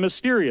puzzling and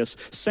mysterious.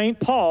 St.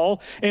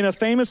 Paul, in a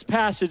famous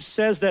passage,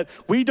 says that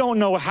we don't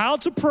know how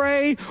to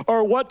pray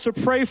or what to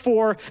pray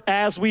for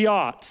as we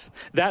ought.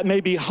 That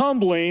may be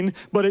humbling,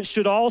 but it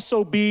should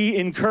also be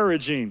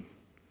encouraging."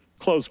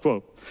 Close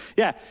quote.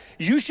 Yeah,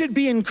 you should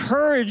be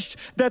encouraged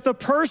that the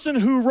person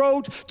who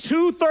wrote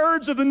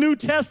 2/3 of the New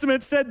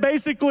Testament said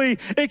basically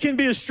it can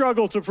be a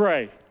struggle to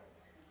pray.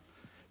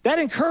 That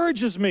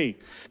encourages me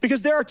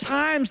because there are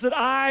times that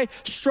I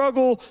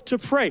struggle to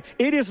pray.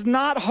 It is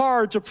not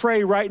hard to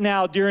pray right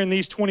now during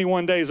these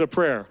 21 days of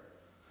prayer.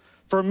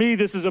 For me,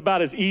 this is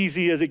about as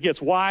easy as it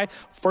gets. Why?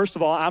 First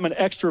of all, I'm an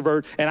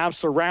extrovert and I'm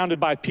surrounded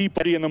by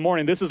people in the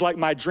morning. This is like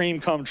my dream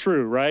come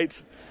true,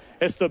 right?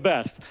 It's the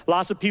best.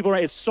 Lots of people,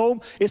 right? It's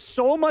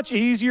so much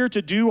easier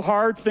to do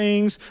hard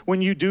things when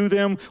you do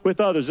them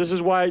with others. This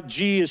is why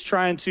G is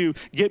trying to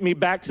get me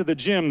back to the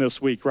gym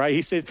this week, right?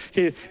 He said,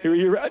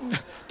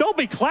 "Don't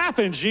be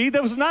clapping, G.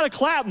 That was not a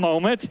clap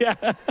moment."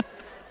 Yeah.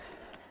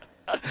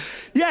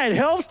 Yeah, it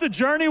helps to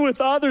journey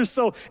with others,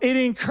 so it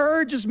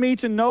encourages me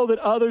to know that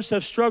others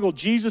have struggled.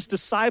 Jesus'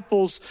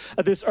 disciples,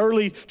 this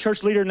early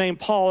church leader named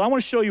Paul. I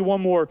want to show you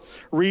one more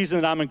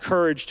reason that I'm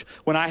encouraged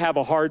when I have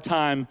a hard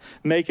time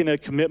making a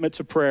commitment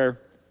to prayer.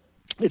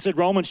 It's in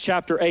Romans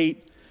chapter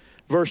 8,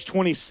 verse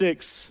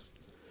 26.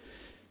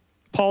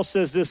 Paul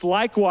says this,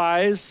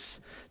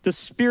 "Likewise, the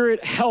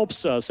Spirit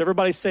helps us."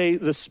 Everybody say,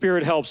 the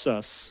Spirit helps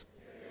us.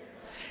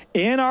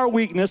 "In our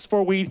weakness,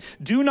 for we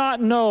do not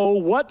know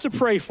what to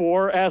pray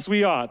for as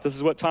we ought." This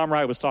is what Tom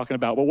Wright was talking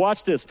about. But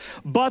watch this.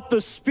 "But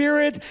the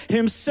Spirit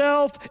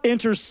himself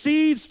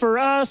intercedes for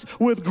us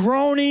with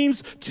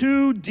groanings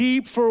too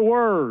deep for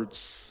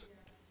words."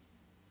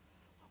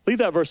 Leave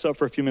that verse up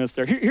for a few minutes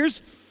there.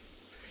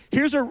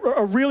 Here's a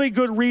really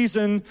good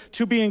reason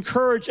to be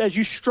encouraged as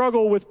you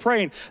struggle with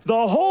praying.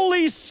 The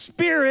Holy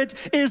Spirit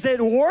is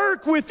at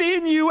work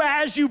within you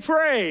as you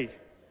pray.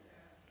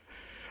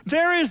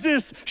 There is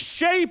this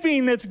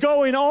shaping that's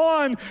going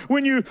on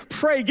when you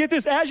pray. Get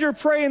this, as you're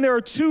praying, there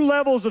are two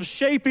levels of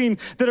shaping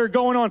that are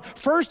going on.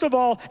 First of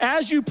all,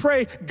 as you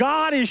pray,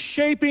 God is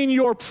shaping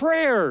your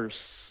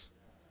prayers.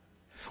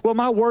 Well,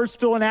 my words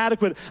feel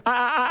inadequate.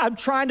 I'm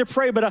trying to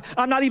pray, but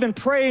I'm not even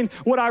praying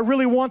what I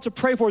really want to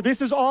pray for.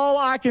 This is all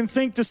I can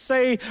think to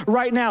say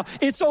right now.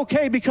 It's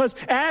okay, because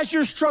as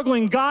you're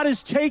struggling, God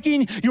is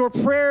taking your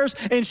prayers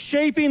and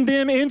shaping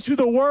them into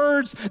the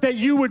words that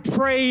you would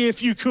pray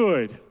if you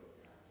could.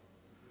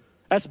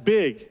 That's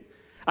big.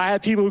 I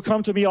have people who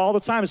come to me all the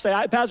time and say,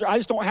 Pastor, I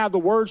just don't have the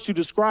words to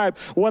describe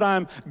what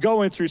I'm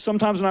going through.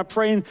 Sometimes when I'm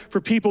praying for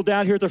people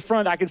down here at the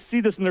front, I can see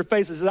this in their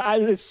faces.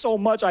 It's so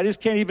much, I just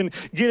can't even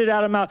get it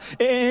out of my mouth.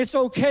 And it's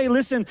okay.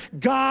 Listen,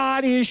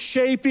 God is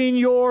shaping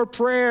your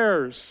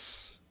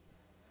prayers.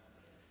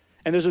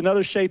 And there's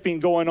another shaping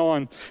going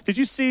on. Did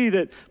you see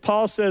that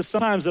Paul says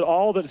sometimes that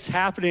all that's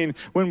happening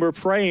when we're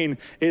praying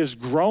is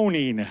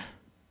groaning?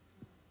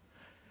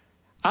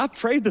 I've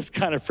prayed this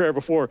kind of prayer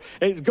before.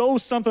 It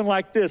goes something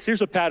like this.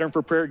 Here's a pattern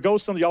for prayer. It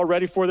goes something, y'all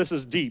ready for this?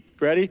 Is deep.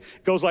 Ready?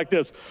 It goes like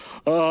this.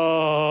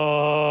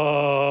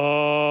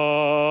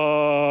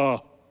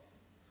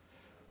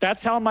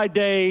 That's how my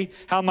day,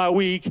 how my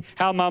week,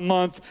 how my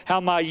month, how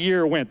my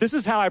year went. This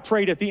is how I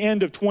prayed at the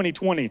end of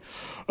 2020.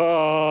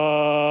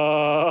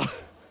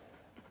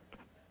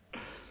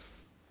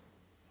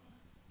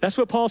 That's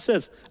what Paul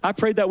says. I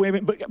prayed that way,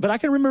 but I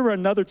can remember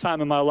another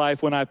time in my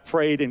life when I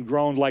prayed and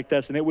groaned like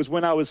this, and it was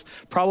when I was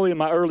probably in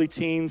my early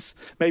teens,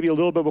 maybe a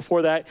little bit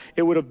before that.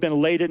 It would have been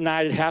late at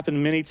night. It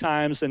happened many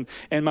times, and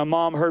my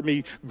mom heard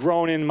me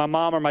groaning. My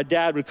mom or my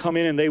dad would come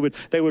in, and they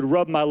would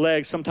rub my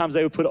legs. Sometimes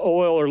they would put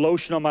oil or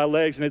lotion on my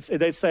legs, and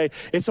they'd say,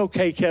 "It's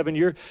okay, Kevin,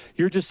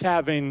 you're just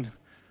having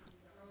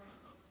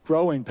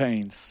growing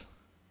pains."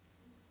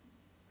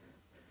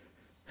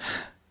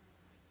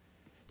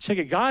 Check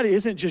it. God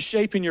isn't just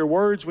shaping your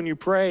words when you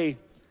pray.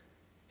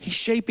 He's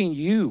shaping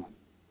you.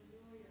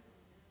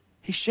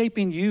 He's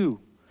shaping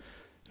you.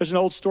 There's an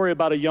old story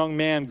about a young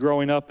man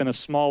growing up in a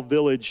small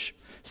village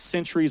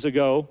centuries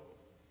ago.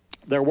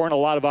 There weren't a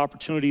lot of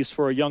opportunities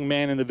for a young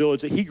man in the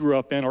village that he grew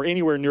up in or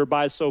anywhere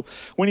nearby. So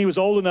when he was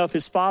old enough,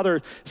 his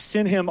father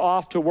sent him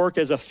off to work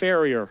as a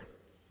farrier.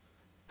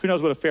 Who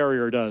knows what a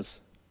farrier does?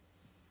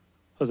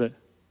 What is it?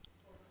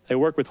 They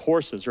work with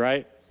horses,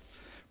 right?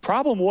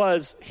 Problem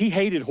was, he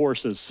hated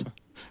horses.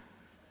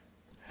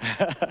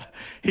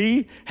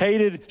 He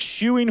hated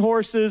shoeing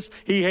horses.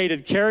 He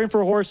hated caring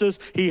for horses.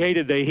 He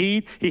hated the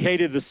heat. He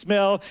hated the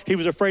smell. He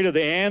was afraid of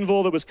the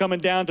anvil that was coming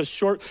down to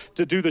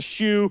do the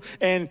shoe,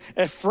 and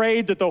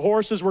afraid that the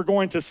horses were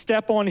going to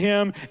step on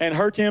him and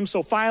hurt him.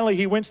 So finally,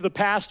 he went to the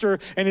pastor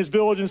in his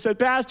village and said,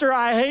 "Pastor,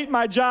 I hate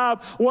my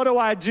job. What do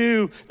I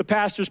do?" The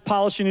pastor's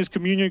polishing his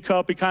communion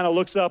cup. He kind of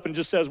looks up and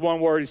just says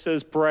one word. He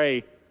says,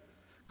 "Pray."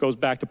 Goes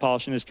back to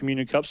polishing his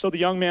communion cup. So the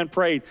young man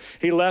prayed.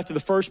 He left, and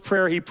the first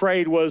prayer he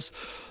prayed was,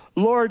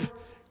 "Lord,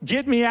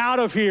 get me out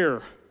of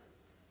here."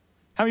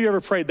 How many of you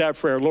ever prayed that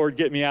prayer? Lord,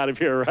 get me out of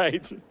here,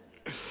 right?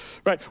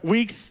 Right.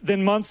 Weeks,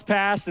 then months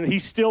passed, and he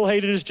still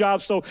hated his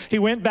job. So he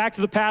went back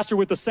to the pastor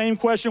with the same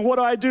question, "What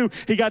do I do?"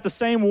 He got the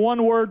same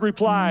one-word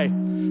reply,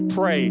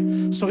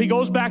 "Pray." So he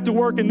goes back to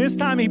work, and this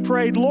time he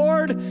prayed,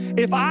 "Lord,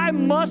 if I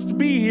must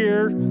be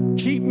here,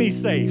 keep me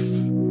safe."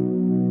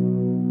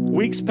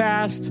 Weeks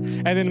passed,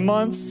 and then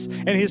months,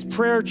 and his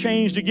prayer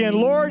changed again.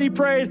 "Lord," he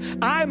prayed,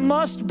 "I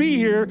must be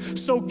here,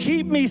 so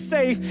keep me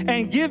safe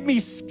and give me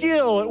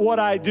skill at what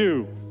I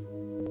do."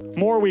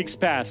 More weeks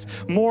passed,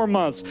 more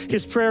months.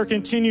 His prayer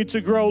continued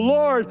to grow.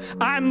 "Lord,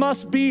 I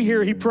must be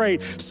here," he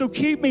prayed, "so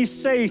keep me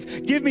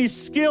safe, give me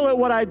skill at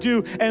what I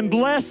do, and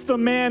bless the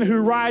man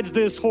who rides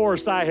this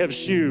horse I have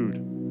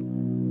shoed."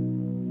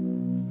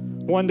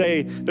 One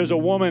day, there's a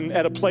woman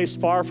at a place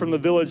far from the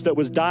village that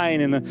was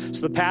dying,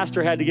 so the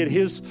pastor had to get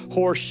his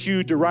horse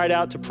shoed to ride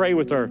out to pray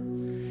with her.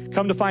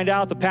 Come to find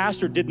out, the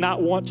pastor did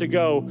not want to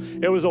go.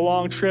 It was a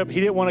long trip. He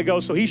didn't want to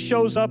go, so he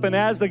shows up, and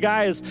as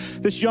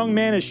this young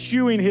man is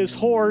shoeing his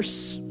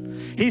horse,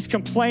 he's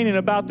complaining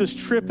about this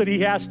trip that he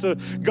has to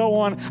go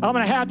on. "I'm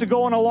going to have to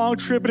go on a long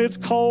trip, and it's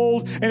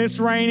cold, and it's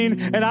raining,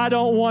 and I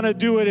don't want to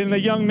do it." And the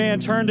young man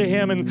turned to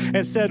him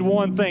and said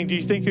one thing. Do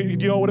you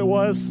know what it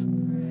was?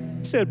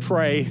 He said,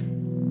 "Pray."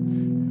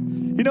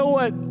 You know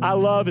what I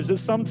love is that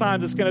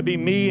sometimes it's going to be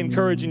me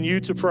encouraging you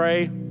to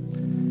pray,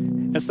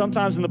 and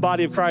sometimes in the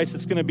body of Christ,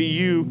 it's going to be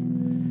you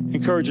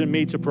encouraging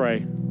me to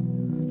pray.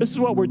 This is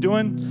what we're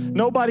doing.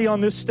 Nobody on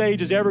this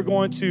stage is ever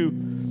going to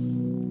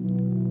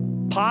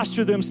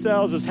posture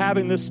themselves as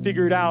having this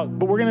figured out,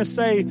 but we're going to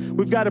say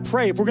we've got to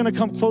pray. If we're going to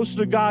come closer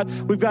to God,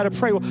 we've got to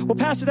pray. Well,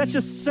 Pastor, that's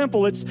just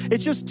simple. It's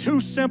just too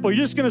simple.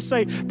 You're just going to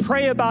say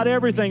pray about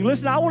everything.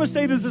 Listen, I want to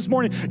say this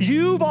morning.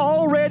 You've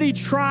already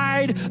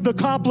tried the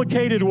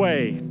complicated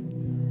way.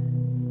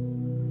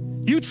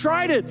 You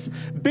tried it.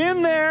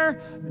 Been there,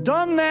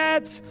 done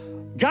that,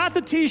 got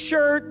the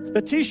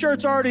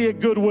t-shirt's already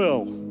at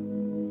Goodwill,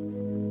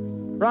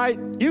 right?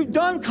 You've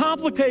done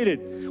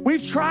complicated.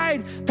 We've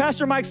tried,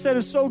 Pastor Mike said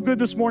it's so good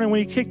this morning when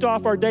he kicked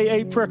off our day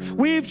 8 prayer.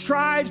 We've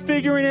tried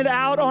figuring it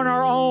out on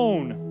our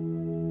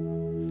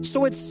own.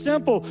 So it's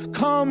simple.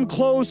 Come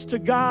close to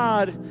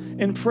God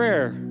in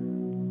prayer.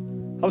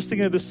 I was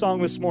thinking of this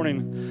song this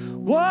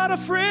morning. What a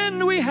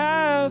friend we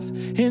have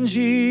in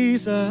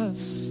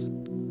Jesus.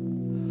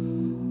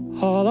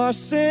 All our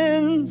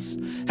sins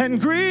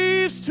and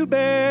griefs to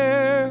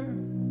bear.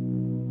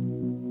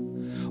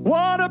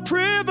 What a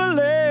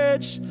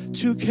privilege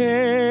to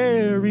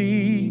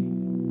carry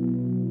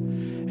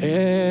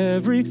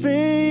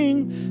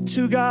everything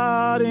to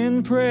God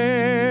in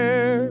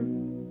prayer.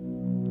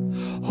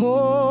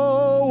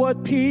 Oh,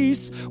 what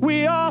peace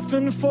we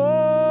often forfeit.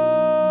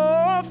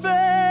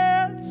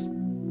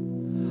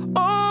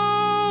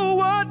 Oh,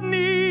 what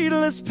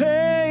needless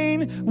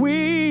pain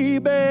we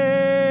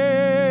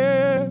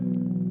bear.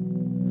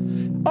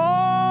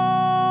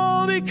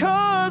 All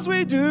because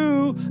we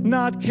do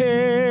not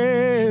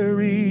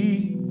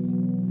carry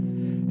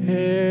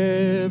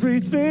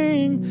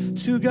everything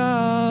to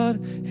God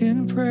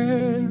in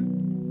prayer.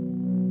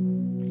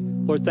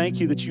 Lord, thank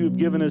you that you have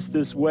given us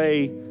this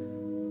way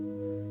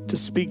to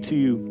speak to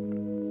you.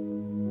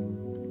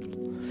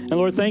 And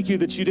Lord, thank you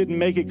that you didn't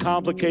make it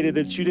complicated,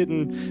 that you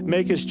didn't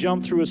make us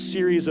jump through a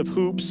series of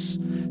hoops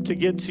to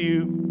get to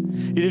you.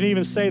 You didn't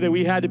even say that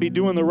we had to be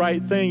doing the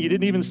right thing. You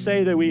didn't even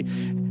say that we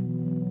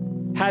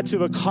had to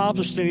have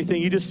accomplished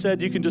anything. You just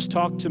said you can just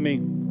talk to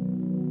me.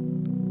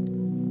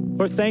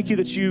 Lord, thank you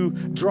that you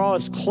draw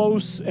us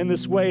close in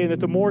this way, and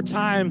that the more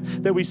time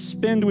that we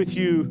spend with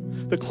you,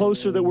 the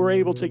closer that we're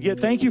able to get.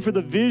 Thank you for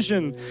the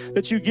vision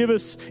that you give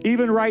us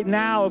even right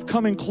now of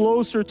coming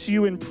closer to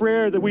you in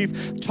prayer, that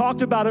we've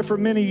talked about it for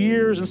many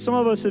years, and some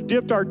of us have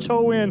dipped our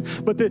toe in,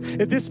 but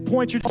at this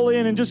point you're all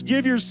in, and just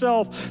give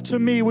yourself to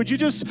me. Would you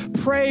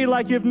just pray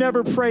like you've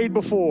never prayed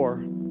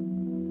before?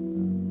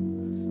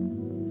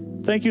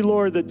 Thank you,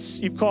 Lord, that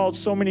you've called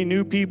so many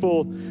new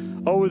people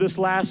over this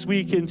last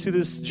week into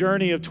this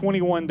journey of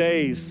 21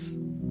 days.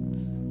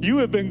 You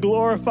have been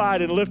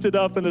glorified and lifted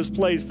up in this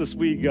place this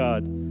week,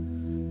 God.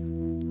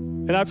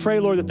 And I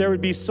pray, Lord, that there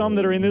would be some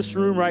that are in this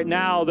room right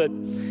now that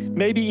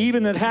maybe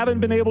even that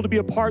haven't been able to be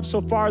a part so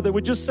far, that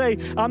would just say,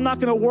 I'm not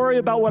going to worry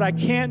about what I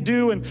can't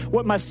do and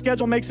what my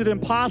schedule makes it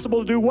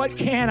impossible to do. What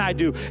can I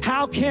do?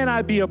 How can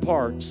I be a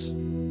part?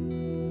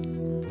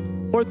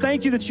 Lord,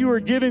 thank you that you are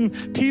giving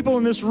people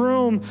in this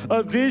room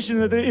a vision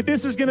that if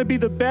this is going to be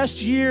the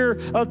best year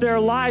of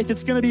their life,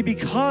 it's going to be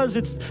because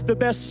it's the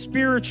best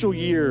spiritual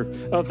year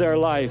of their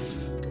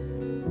life.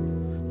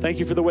 Thank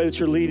you for the way that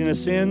you're leading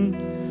us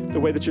in,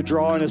 the way that you're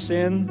drawing us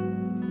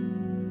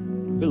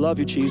in. We love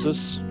you,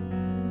 Jesus.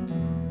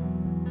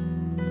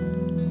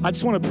 I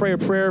just want to pray a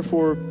prayer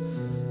for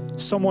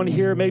someone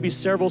here, maybe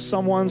several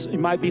someones. It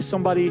might be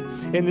somebody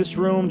in this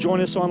room.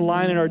 Join us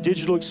online in our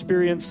digital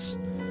experience.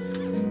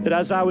 That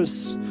as I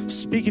was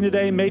speaking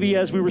today, maybe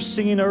as we were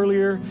singing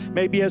earlier,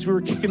 maybe as we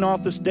were kicking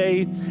off this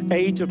day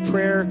 8 of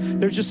prayer,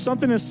 there's just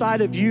something inside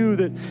of you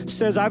that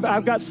says,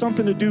 I've got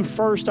something to do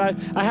first. I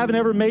haven't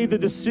ever made the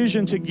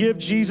decision to give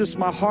Jesus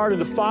my heart and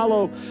to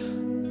follow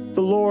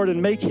the Lord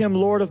and make him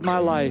Lord of my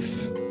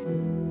life.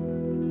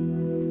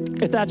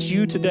 If that's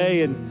you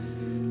today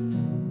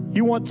and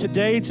you want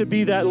today to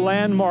be that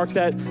landmark,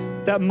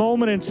 that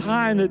moment in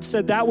time that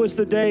said that was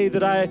the day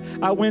that I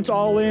went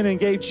all in and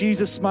gave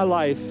Jesus my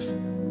life.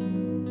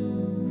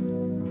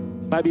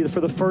 Might be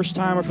for the first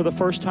time or for the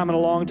first time in a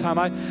long time.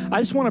 I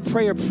just want to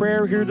pray a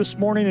prayer here this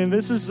morning, and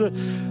this is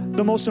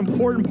the most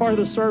important part of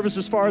the service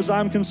as far as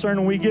I'm concerned,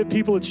 when we give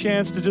people a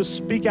chance to just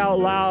speak out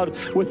loud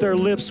with their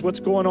lips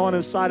what's going on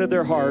inside of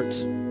their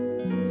heart.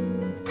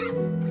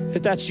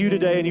 If that's you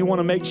today and you want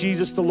to make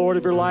Jesus the Lord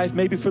of your life,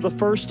 maybe for the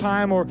first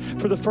time or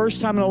for the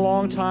first time in a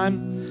long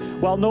time,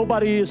 while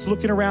nobody is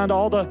looking around,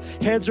 all the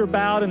heads are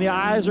bowed and the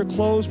eyes are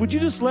closed, would you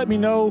just let me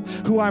know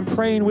who I'm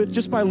praying with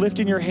just by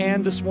lifting your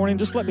hand this morning?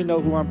 Just let me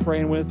know who I'm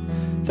praying with.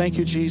 Thank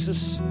you,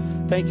 Jesus.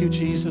 Thank you,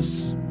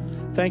 Jesus.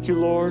 Thank you,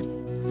 Lord.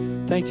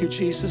 Thank you,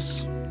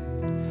 Jesus.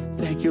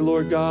 Thank you,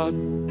 Lord God.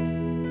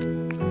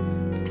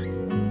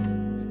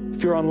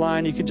 If you're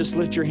online, you can just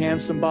lift your hand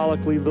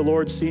symbolically. The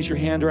Lord sees your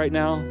hand right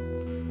now.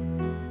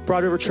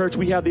 Broad River Church,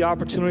 we have the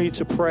opportunity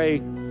to pray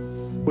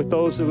with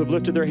those who have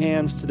lifted their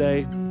hands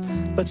today.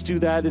 Let's do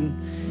that.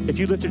 And if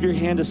you lifted your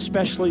hand,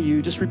 especially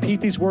you, just repeat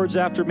these words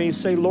after me.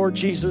 Say, Lord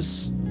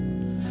Jesus,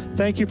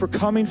 thank you for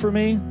coming for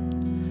me.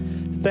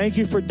 Thank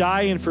you for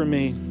dying for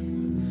me.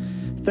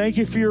 Thank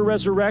you for your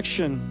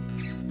resurrection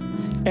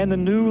and the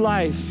new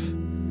life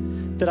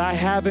that I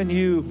have in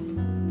you.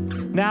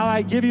 Now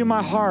I give you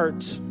my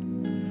heart.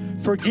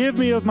 Forgive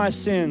me of my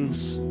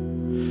sins.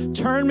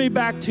 Turn me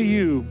back to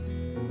you.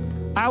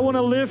 I want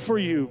to live for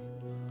you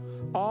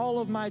all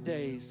of my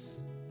days.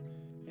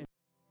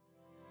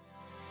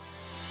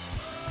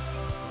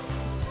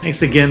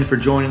 Thanks again for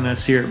joining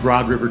us here at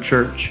Broad River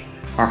Church.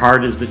 Our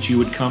heart is that you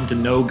would come to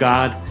know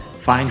God,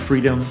 find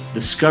freedom,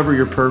 discover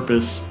your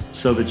purpose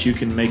so that you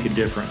can make a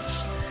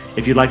difference.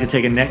 If you'd like to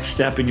take a next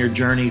step in your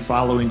journey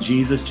following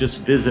Jesus,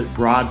 just visit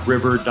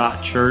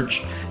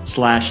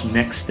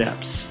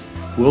broadriver.church/nextsteps.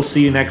 We'll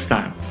see you next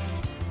time.